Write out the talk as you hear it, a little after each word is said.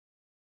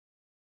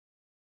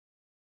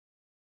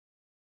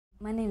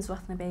My name is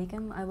Fatima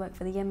Begum. I work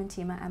for the Yemen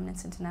team at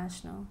Amnesty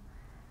International.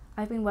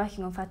 I've been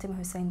working on Fatima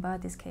Hussein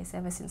Badi's case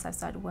ever since I've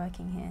started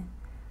working here.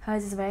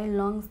 Hers is a very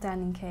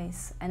long-standing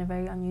case and a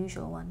very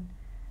unusual one.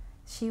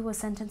 She was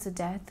sentenced to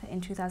death in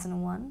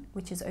 2001,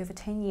 which is over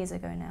 10 years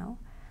ago now,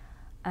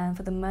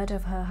 for the murder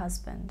of her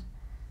husband.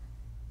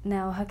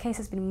 Now, her case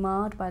has been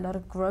marred by a lot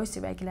of gross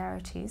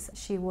irregularities.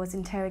 She was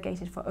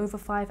interrogated for over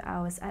 5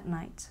 hours at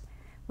night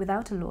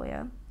without a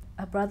lawyer.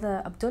 Her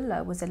brother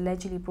Abdullah was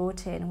allegedly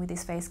brought in with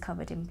his face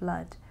covered in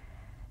blood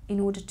in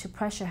order to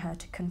pressure her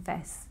to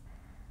confess.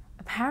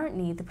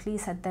 Apparently, the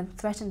police had then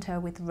threatened her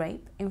with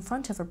rape in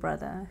front of her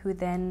brother, who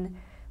then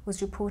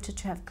was reported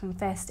to have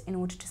confessed in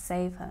order to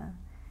save her.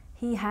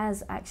 He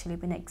has actually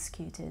been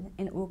executed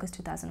in August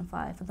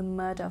 2005 for the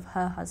murder of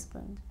her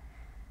husband.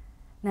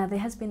 Now, there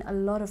has been a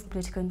lot of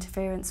political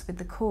interference with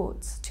the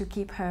courts to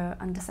keep her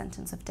under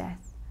sentence of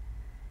death.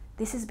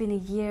 This has been a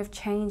year of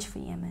change for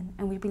Yemen,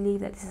 and we believe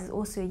that this is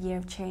also a year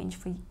of change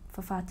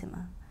for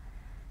Fatima.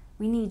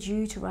 We need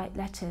you to write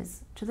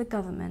letters to the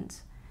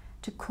government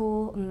to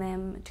call on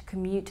them to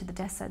commute to the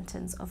death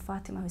sentence of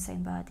Fatima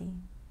Hussein Badi.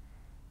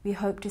 We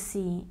hope to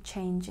see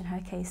change in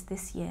her case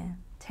this year,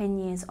 10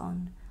 years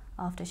on,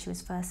 after she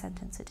was first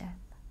sentenced to death.